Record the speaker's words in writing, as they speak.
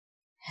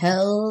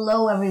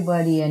Hello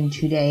everybody, and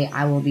today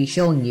I will be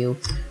showing you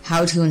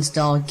how to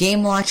install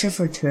GameLauncher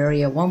for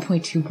Terraria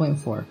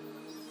 1.2.4.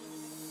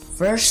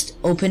 First,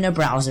 open a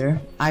browser.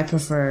 I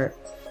prefer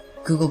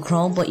Google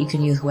Chrome, but you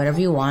can use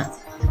whatever you want.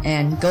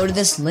 And go to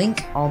this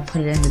link, I'll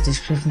put it in the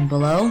description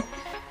below,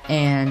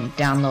 and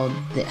download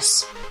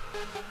this.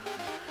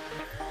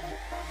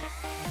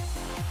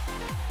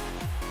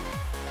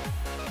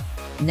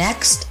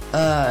 Next,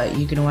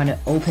 you're gonna want to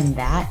open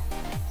that,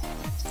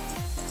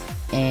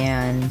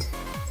 and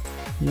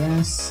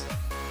yes,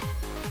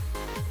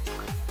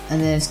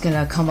 and then it's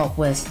gonna come up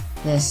with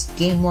this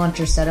Game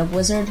Launcher setup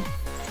wizard,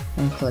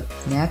 and click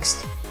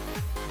next.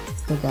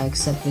 Click I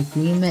accept the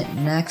agreement.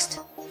 Next,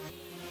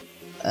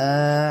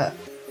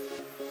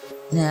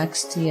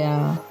 next,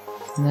 yeah,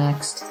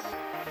 next.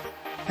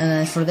 And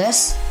then for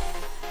this,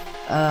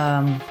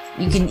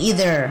 you can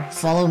either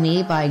follow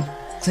me by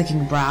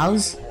clicking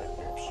browse,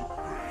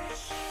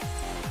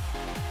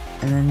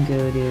 and then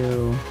go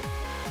to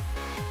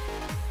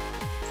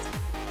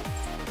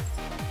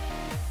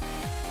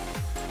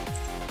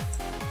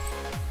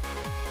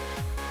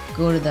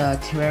the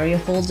Terraria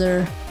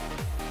folder.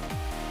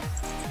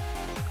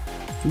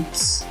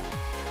 Oops.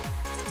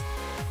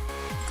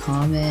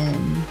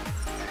 Common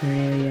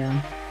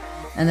Terraria,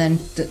 and then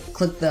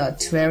click the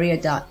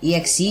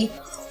Terraria.exe,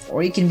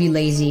 or you can be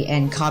lazy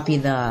and copy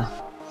this.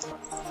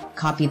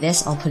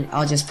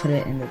 I'll just put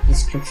it in the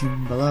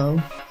description below.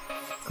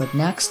 Click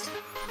next,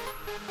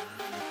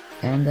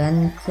 and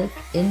then click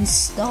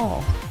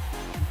install,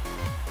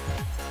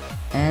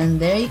 and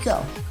there you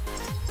go.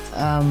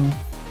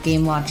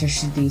 Game Launcher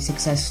should be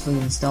successfully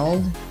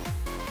installed.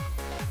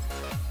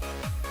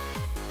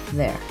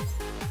 There.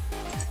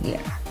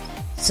 Yeah.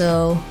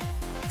 So,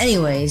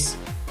 anyways,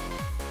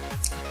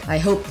 I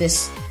hope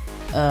this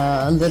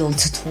little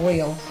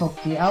tutorial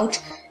helped you out.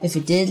 If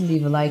it did,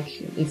 leave a like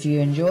if you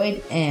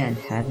enjoyed, and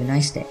have a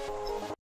nice day.